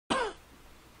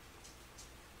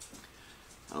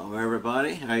Hello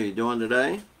everybody, how you doing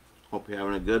today? Hope you're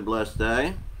having a good, blessed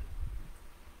day.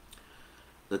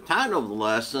 The title of the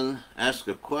lesson asks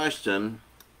a question: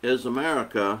 is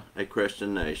America a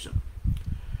Christian nation?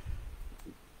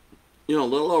 You know, a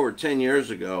little over 10 years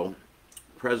ago,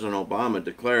 President Obama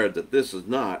declared that this is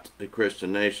not a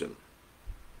Christian nation.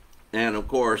 And of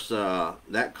course,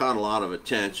 that caught a lot of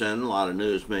attention, a lot of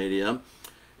news media.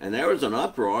 And there was an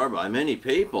uproar by many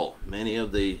people. Many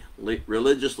of the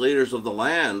religious leaders of the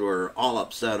land were all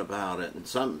upset about it. And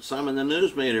some in the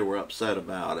news media were upset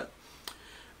about it.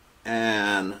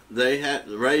 And they had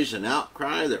raised an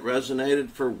outcry that resonated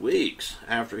for weeks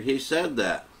after he said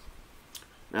that.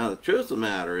 Now, the truth of the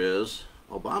matter is,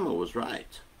 Obama was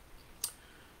right.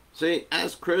 See,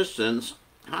 as Christians,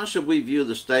 how should we view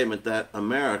the statement that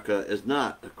America is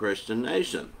not a Christian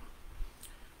nation?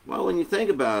 Well, when you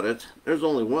think about it, there's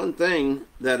only one thing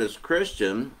that is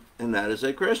Christian, and that is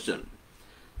a Christian.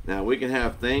 Now, we can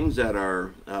have things that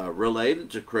are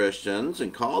related to Christians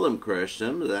and call them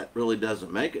Christian, but that really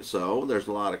doesn't make it so. There's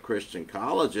a lot of Christian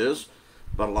colleges,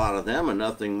 but a lot of them are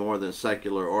nothing more than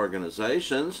secular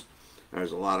organizations.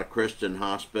 There's a lot of Christian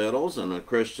hospitals and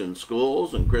Christian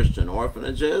schools and Christian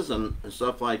orphanages and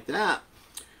stuff like that.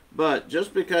 But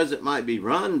just because it might be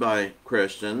run by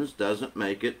Christians doesn't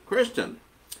make it Christian.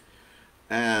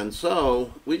 And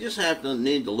so we just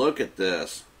need to look at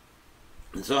this.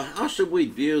 And so how should we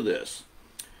view this?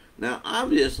 Now,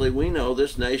 obviously, we know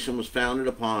this nation was founded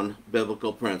upon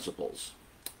biblical principles.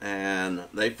 And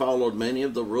they followed many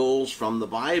of the rules from the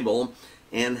Bible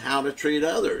and how to treat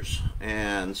others.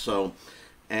 And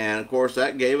of course,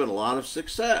 that gave it a lot of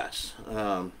success.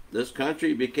 This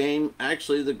country became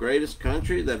actually the greatest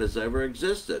country that has ever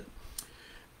existed.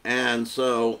 And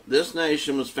so this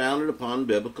nation was founded upon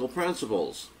biblical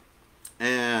principles.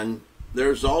 And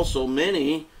there's also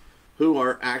many who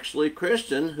are actually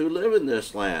Christian who live in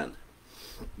this land.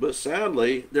 But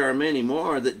sadly, there are many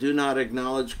more that do not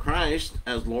acknowledge Christ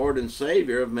as Lord and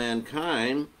Savior of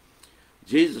mankind.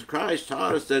 Jesus Christ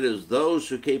taught us that it is those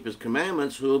who keep His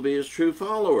commandments who will be His true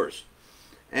followers.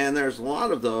 And there's a lot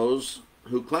of those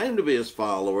who claim to be His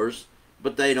followers,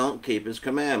 but they don't keep His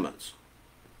commandments.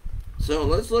 So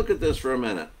let's look at this for a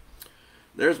minute.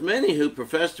 There's many who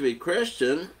profess to be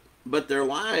Christian, but their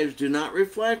lives do not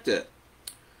reflect it.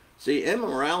 See,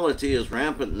 immorality is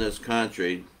rampant in this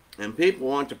country, and people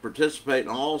want to participate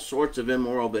in all sorts of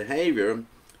immoral behavior,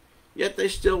 yet they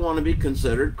still want to be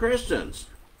considered Christians.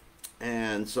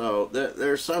 And so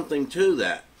there's something to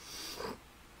that.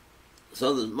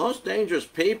 So the most dangerous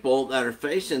people that are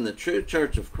facing the true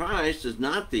Church of Christ is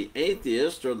not the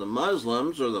atheists or the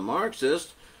Muslims or the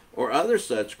Marxists or other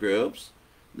such groups.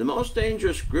 The most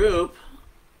dangerous group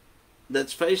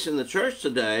that's facing the church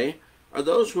today are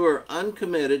those who are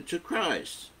uncommitted to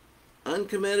Christ,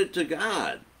 uncommitted to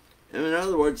God. And in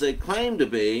other words, they claim to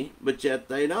be, but yet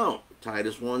they don't.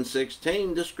 Titus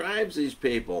 1:16 describes these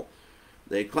people.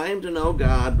 They claim to know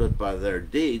God, but by their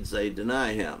deeds they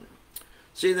deny Him.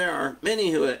 See, there are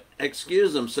many who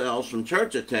excuse themselves from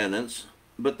church attendance,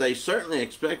 but they certainly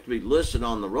expect to be listed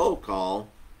on the roll call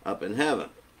up in heaven.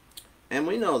 And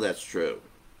we know that's true.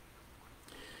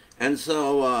 And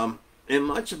so in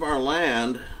much of our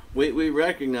land, we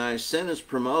recognize sin is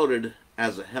promoted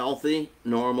as a healthy,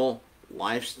 normal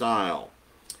lifestyle.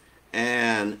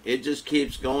 And it just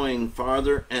keeps going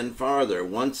farther and farther.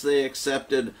 Once they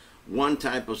accepted one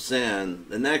type of sin,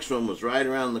 the next one was right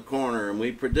around the corner, and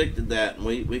we predicted that, and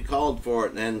we called for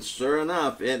it, and sure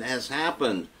enough, it has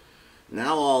happened.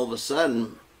 Now all of a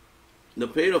sudden, the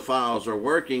pedophiles are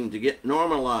working to get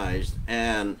normalized,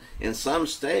 and in some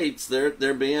states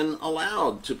they're being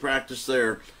allowed to practice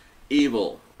their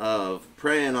evil of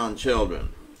preying on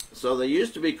children. So they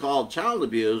used to be called child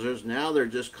abusers, now they're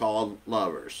just called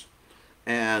lovers.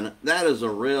 And that is a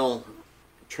real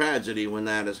tragedy when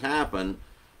that has happened,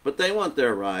 but they want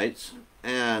their rights,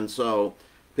 and so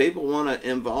people want to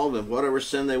involve in whatever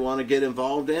sin they want to get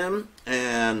involved in,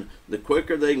 and the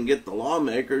quicker they can get the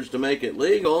lawmakers to make it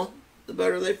legal, the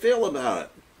better they feel about it.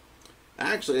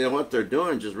 Actually, what they're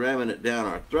doing is just ramming it down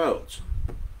our throats.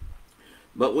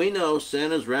 But we know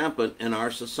sin is rampant in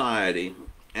our society,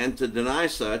 and to deny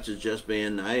such is just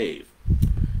being naive.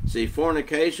 See,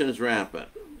 fornication is rampant,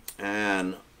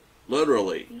 and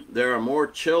literally, there are more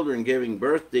children giving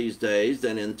birth these days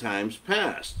than in times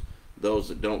past, those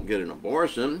that don't get an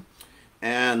abortion,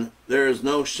 and there is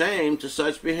no shame to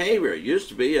such behavior. It used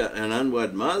to be an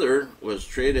unwed mother was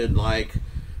treated like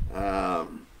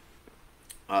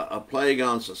a plague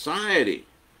on society,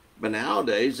 but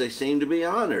nowadays they seem to be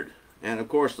honored. And of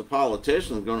course the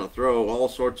politicians are going to throw all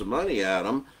sorts of money at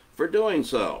them for doing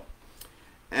so.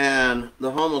 And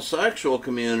the homosexual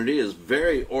community is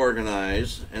very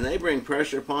organized, and they bring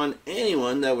pressure upon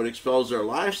anyone that would expose their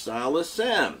lifestyle as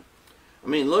sin. I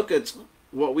mean, look at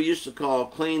what we used to call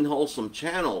clean, wholesome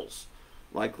channels,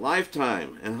 like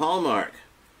Lifetime and Hallmark.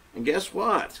 And guess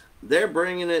what? They're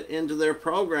bringing it into their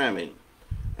programming.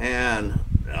 And,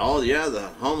 oh yeah, the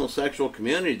homosexual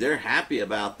community, they're happy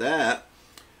about that.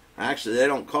 Actually, they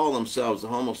don't call themselves the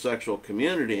homosexual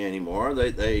community anymore.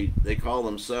 They call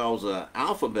themselves an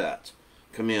alphabet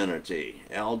community,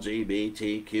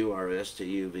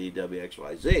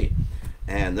 LGBTQRSTUVWXYZ.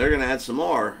 And they're going to add some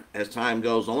more as time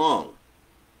goes along.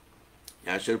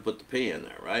 I should have put the P in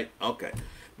there, right? Okay.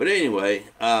 But anyway,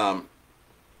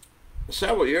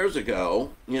 several years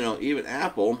ago, even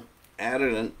Apple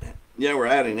added we're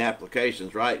adding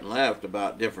applications right and left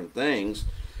about different things.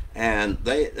 And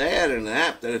they added an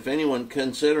app that if anyone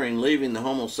considering leaving the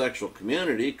homosexual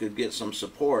community could get some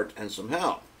support and some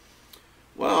help.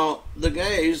 Well, the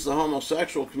gays, the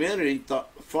homosexual community,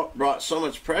 brought so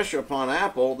much pressure upon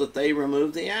Apple that they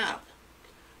removed the app.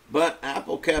 But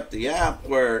Apple kept the app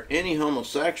where any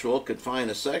homosexual could find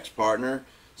a sex partner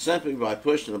simply by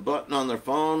pushing a button on their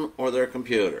phone or their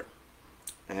computer.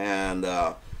 And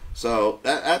so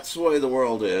that's the way the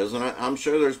world is, and I'm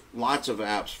sure there's lots of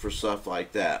apps for stuff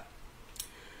like that.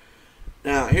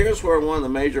 Now, here's where one of the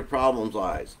major problems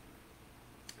lies.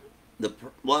 The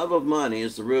love of money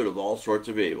is the root of all sorts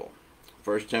of evil.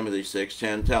 1 Timothy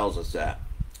 6:10 tells us that.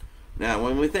 Now,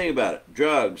 when we think about it,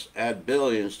 drugs add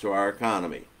billions to our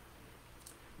economy.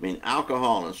 I mean,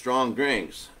 alcohol and strong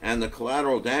drinks and the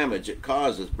collateral damage it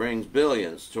causes brings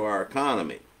billions to our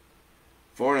economy.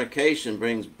 Fornication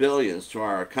brings billions to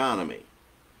our economy.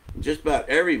 Just about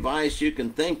every vice you can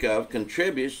think of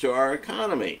contributes to our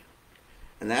economy.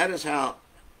 And that is how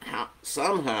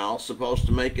somehow supposed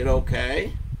to make it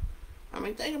okay. I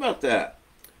mean, think about that.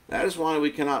 That is why we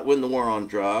cannot win the war on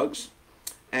drugs.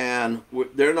 And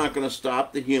they're not going to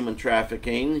stop the human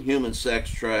trafficking, human sex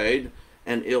trade,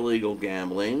 and illegal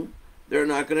gambling. They're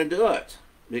not going to do it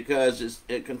because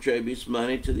it contributes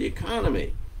money to the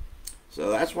economy. So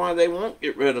that's why they won't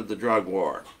get rid of the drug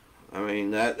war. I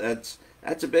mean, that's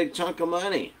a big chunk of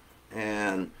money.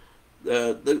 And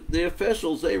the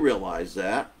officials, they realize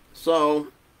that. So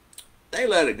they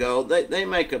let it go. They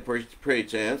make a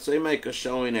pretense. They make a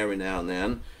showing every now and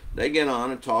then. They get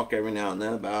on and talk every now and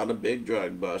then about a big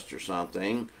drug bust or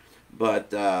something.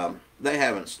 But they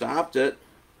haven't stopped it.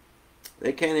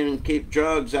 They can't even keep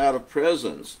drugs out of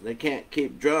prisons. They can't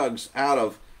keep drugs out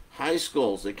of high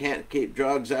schools. They can't keep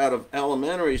drugs out of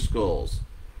elementary schools.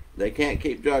 They can't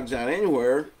keep drugs out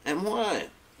anywhere. And why?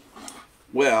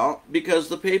 Well, because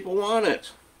the people want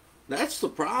it. That's the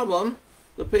problem.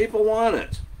 The people want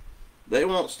it. They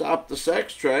won't stop the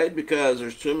sex trade because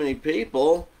there's too many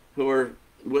people who are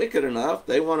wicked enough.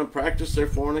 They want to practice their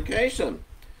fornication.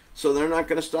 So they're not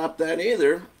going to stop that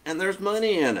either. And there's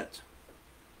money in it.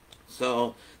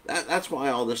 So that's why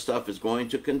all this stuff is going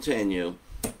to continue.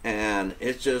 And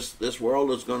it's just, this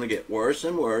world is going to get worse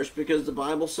and worse because the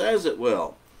Bible says it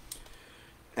will.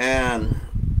 And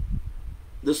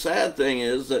the sad thing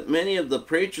is that many of the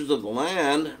preachers of the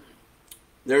land,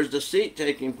 there's deceit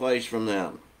taking place from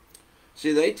them.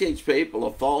 See, they teach people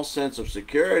a false sense of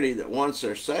security that once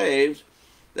they're saved,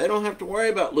 they don't have to worry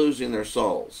about losing their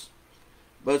souls.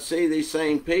 But see, these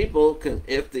same people,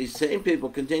 if these same people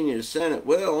continue to sin at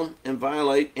will and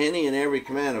violate any and every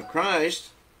command of Christ,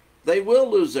 they will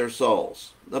lose their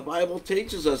souls. The Bible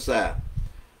teaches us that.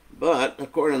 But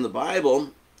according to the Bible,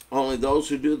 only those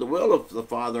who do the will of the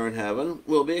Father in heaven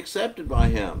will be accepted by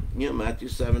him. Matthew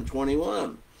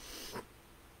 7:21.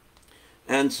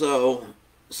 And so,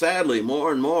 sadly,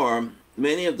 more and more,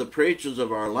 many of the preachers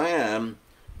of our land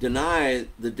deny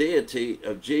the deity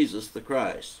of Jesus the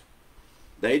Christ.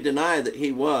 They deny that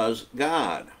he was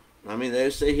God. I mean, they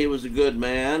say he was a good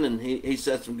man and he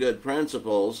set some good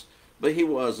principles, but he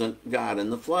wasn't God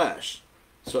in the flesh.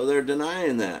 So they're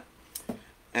denying that.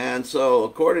 And so,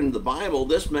 according to the Bible,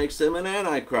 this makes them an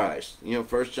antichrist.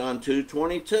 1 John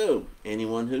 2:22.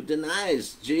 Anyone who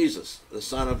denies Jesus, the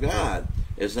Son of God,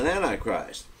 is an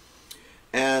antichrist.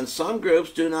 And some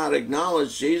groups do not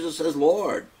acknowledge Jesus as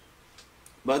Lord.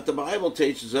 But the Bible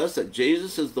teaches us that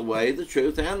Jesus is the way, the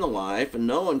truth, and the life, and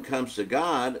no one comes to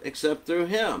God except through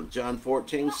him. John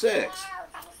 14:6.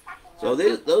 So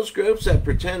those groups that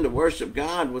pretend to worship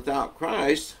God without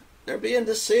Christ, they're being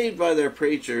deceived by their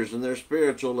preachers and their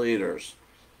spiritual leaders.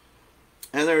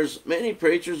 And there's many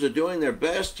preachers are doing their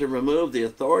best to remove the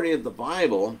authority of the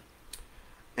Bible,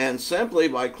 and simply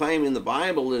by claiming the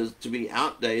Bible is to be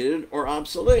outdated or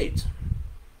obsolete.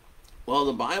 Well,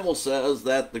 the Bible says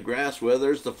that the grass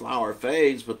withers, the flower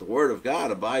fades, but the word of God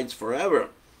abides forever.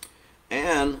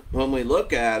 And when we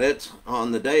look at it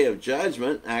on the day of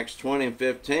judgment, Acts 20 and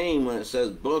 15, when it says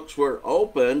books were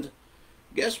opened,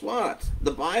 guess what?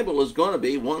 The Bible is going to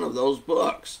be one of those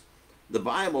books. The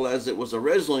Bible as it was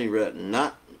originally written,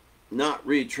 not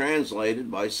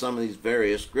retranslated by some of these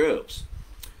various groups.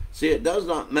 See, it does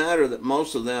not matter that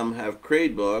most of them have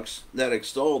creed books that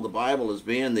extol the Bible as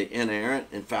being the inerrant,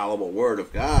 infallible Word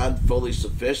of God, fully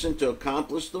sufficient to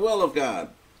accomplish the will of God.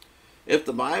 If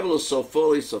the Bible is so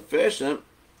fully sufficient,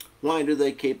 why do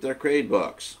they keep their creed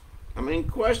books? I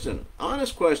mean,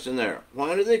 honest question there.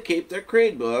 Why do they keep their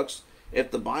creed books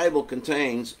if the Bible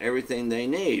contains everything they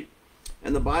need?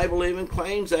 And the Bible even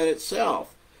claims that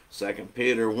itself. 2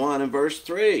 Peter 1 and verse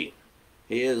 3.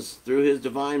 He is, through his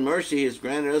divine mercy, he has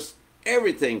granted us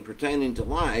everything pertaining to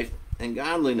life and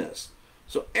godliness.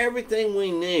 So everything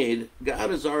we need, God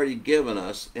has already given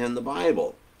us in the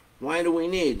Bible. Why do we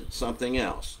need something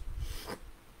else?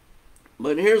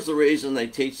 But here's the reason they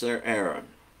teach their error.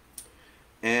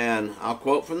 And I'll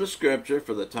quote from the scripture,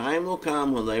 "For the time will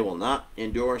come when they will not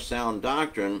endure sound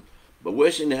doctrine, but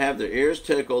wishing to have their ears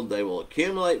tickled, they will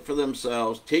accumulate for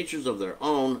themselves teachers of their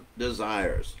own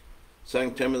desires."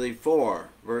 2 Timothy 4,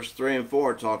 verse 3 and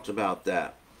 4 talks about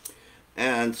that.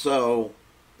 And so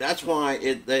that's why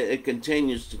it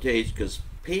continues to teach, because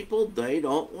people, they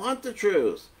don't want the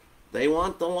truth. They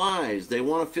want the lies. They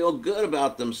want to feel good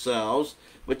about themselves,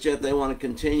 but yet they want to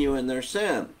continue in their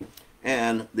sin.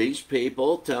 And these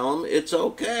people tell them it's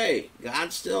okay.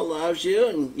 God still loves you,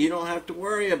 and you don't have to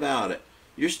worry about it.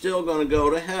 You're still going to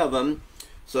go to heaven.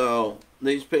 So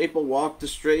these people walk the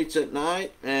streets at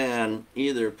night and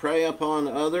either prey upon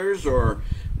others or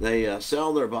they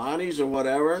sell their bodies or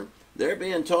whatever. They're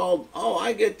being told, oh,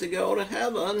 I get to go to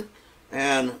heaven.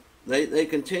 And they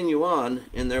continue on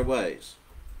in their ways.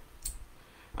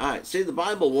 All right, see, the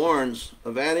Bible warns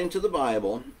of adding to the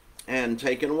Bible and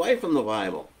taking away from the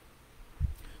Bible.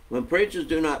 When preachers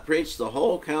do not preach the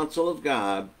whole counsel of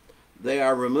God, they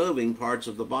are removing parts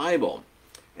of the Bible.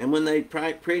 And when they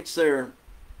preach their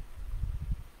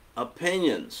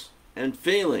opinions and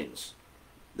feelings,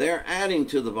 they're adding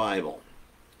to the Bible.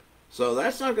 So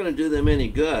that's not going to do them any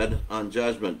good on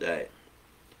Judgment Day.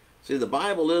 See, the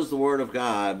Bible is the Word of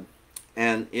God,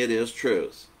 and it is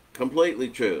truth, completely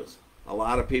truth. A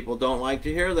lot of people don't like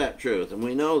to hear that truth, and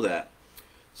we know that.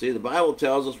 See, the Bible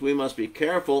tells us we must be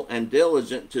careful and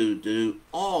diligent to do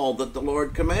all that the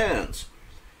Lord commands.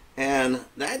 And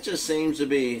that just seems to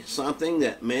be something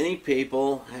that many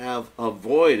people have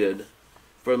avoided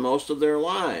for most of their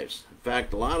lives. In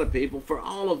fact, a lot of people for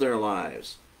all of their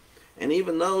lives. And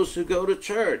even those who go to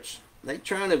church, they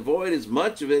try and avoid as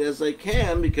much of it as they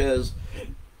can because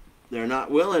they're not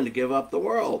willing to give up the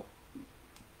world.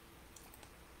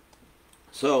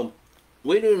 So,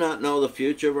 we do not know the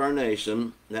future of our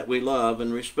nation that we love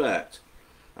and respect.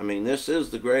 I mean, this is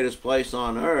the greatest place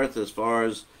on earth as far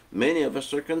as many of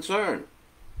us are concerned.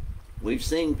 We've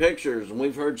seen pictures and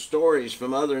we've heard stories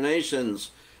from other nations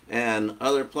and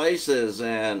other places,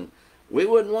 and we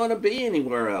wouldn't want to be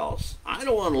anywhere else. I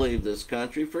don't want to leave this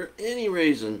country for any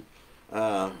reason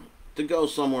to go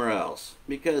somewhere else,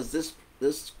 because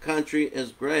this country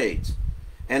is great,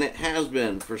 and it has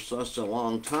been for such a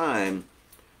long time.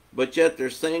 But yet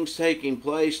there's things taking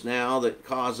place now that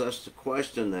cause us to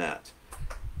question that.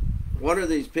 What are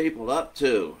these people up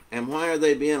to? And why are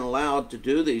they being allowed to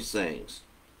do these things?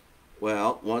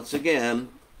 Well, once again,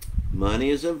 money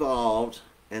is involved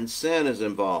and sin is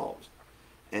involved.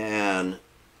 And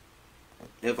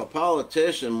if a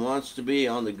politician wants to be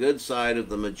on the good side of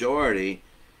the majority,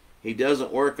 he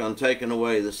doesn't work on taking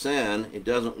away the sin. He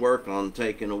doesn't work on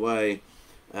taking away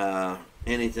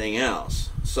anything else.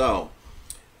 So,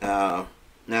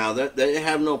 now, they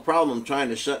have no problem trying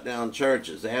to shut down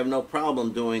churches. They have no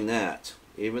problem doing that.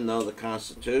 Even though the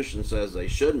Constitution says they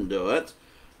shouldn't do it,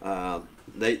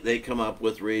 they come up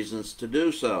with reasons to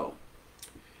do so.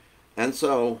 And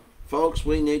so, folks,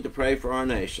 we need to pray for our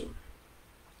nation.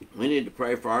 We need to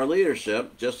pray for our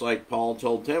leadership, just like Paul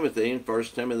told Timothy in 1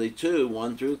 Timothy 2,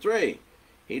 1 through 3.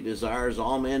 He desires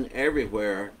all men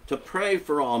everywhere to pray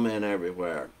for all men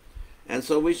everywhere. And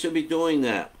so we should be doing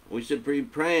that. We should be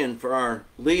praying for our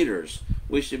leaders.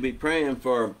 We should be praying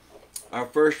for our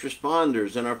first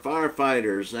responders and our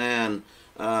firefighters and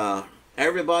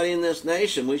everybody in this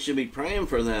nation. We should be praying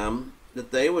for them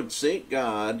that they would seek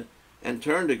God and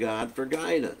turn to God for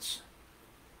guidance.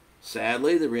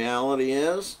 Sadly, the reality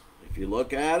is, if you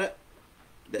look at it,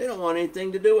 they don't want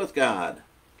anything to do with God.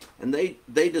 And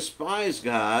they despise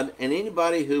God, and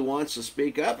anybody who wants to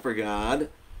speak up for God,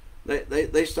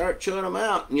 they start chewing them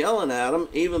out and yelling at them,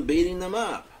 even beating them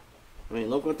up. I mean,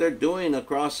 look what they're doing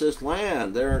across this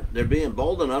land. They're being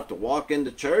bold enough to walk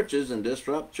into churches and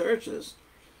disrupt churches.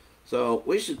 So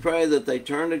we should pray that they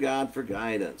turn to God for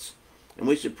guidance. And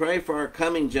we should pray for our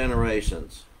coming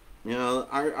generations. You know,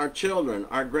 our children,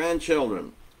 our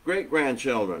grandchildren,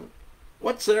 great-grandchildren.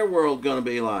 What's their world going to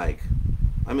be like?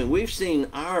 I mean, we've seen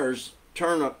ours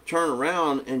turn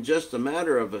around in just a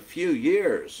matter of a few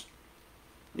years.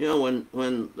 You know,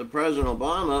 when the President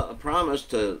Obama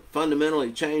promised to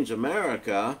fundamentally change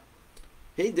America,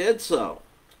 he did so.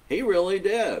 He really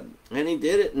did. And he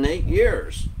did it in 8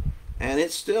 years. And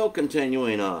it's still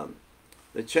continuing on.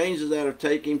 The changes that are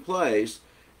taking place,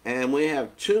 and we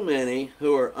have too many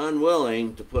who are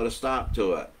unwilling to put a stop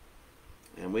to it.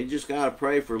 And we just got to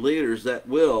pray for leaders that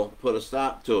will put a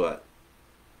stop to it.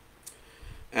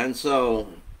 And so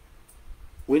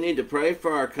we need to pray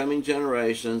for our coming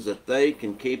generations that they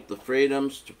can keep the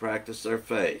freedoms to practice their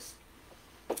faith.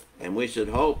 And we should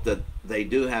hope that they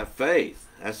do have faith.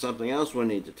 That's something else we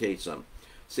need to teach them.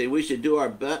 See, we should do our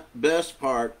best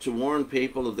part to warn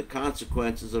people of the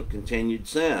consequences of continued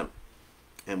sin.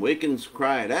 And we can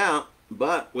cry it out,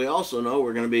 but we also know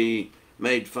we're going to be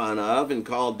made fun of and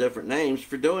called different names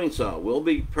for doing so. We'll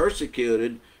be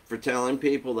persecuted for telling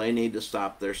people they need to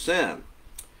stop their sin.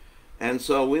 And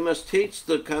so we must teach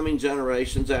the coming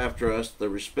generations after us the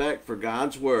respect for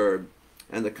God's Word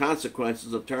and the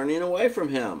consequences of turning away from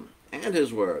Him and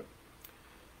His Word.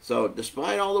 So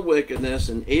despite all the wickedness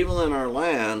and evil in our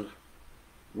land,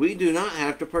 we do not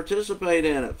have to participate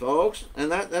in it, folks.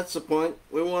 And that's the point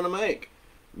we want to make.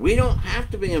 We don't have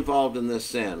to be involved in this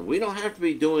sin. We don't have to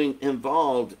be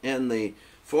involved in the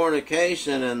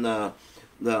fornication and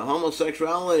the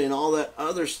homosexuality and all that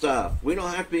other stuff. We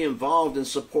don't have to be involved in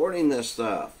supporting this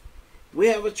stuff. We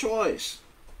have a choice.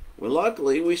 Well,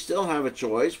 luckily, we still have a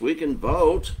choice. We can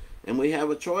vote, and we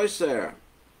have a choice there.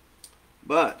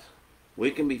 But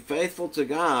we can be faithful to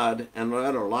God and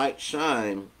let our light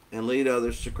shine and lead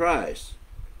others to Christ.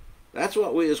 That's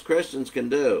what we as Christians can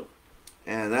do.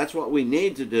 And that's what we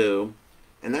need to do.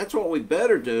 And that's what we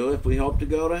better do if we hope to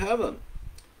go to heaven.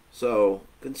 So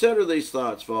consider these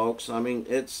thoughts, folks. I mean,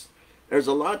 there's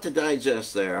a lot to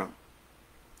digest there.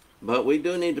 But we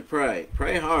do need to pray.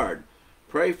 Pray hard.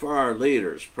 Pray for our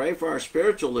leaders. Pray for our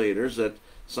spiritual leaders that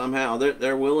somehow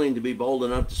they're willing to be bold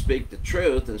enough to speak the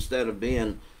truth instead of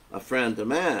being a friend to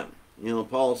man. You know,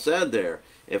 Paul said there,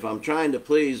 if I'm trying to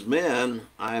please men,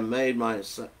 I'm not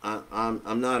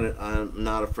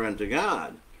a friend to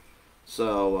God.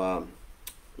 So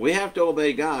we have to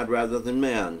obey God rather than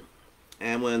men.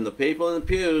 And when the people in the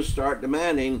pews start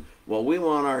demanding, well, we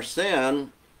want our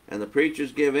sin, and the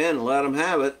preachers give in and let them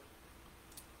have it,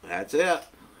 that's it.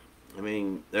 I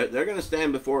mean, they're going to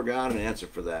stand before God and answer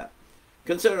for that.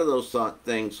 Consider those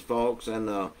things, folks,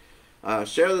 and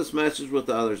share this message with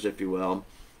others, if you will.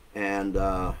 And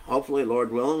hopefully,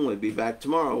 Lord willing, we'll be back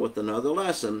tomorrow with another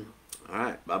lesson. All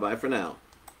right, bye-bye for now.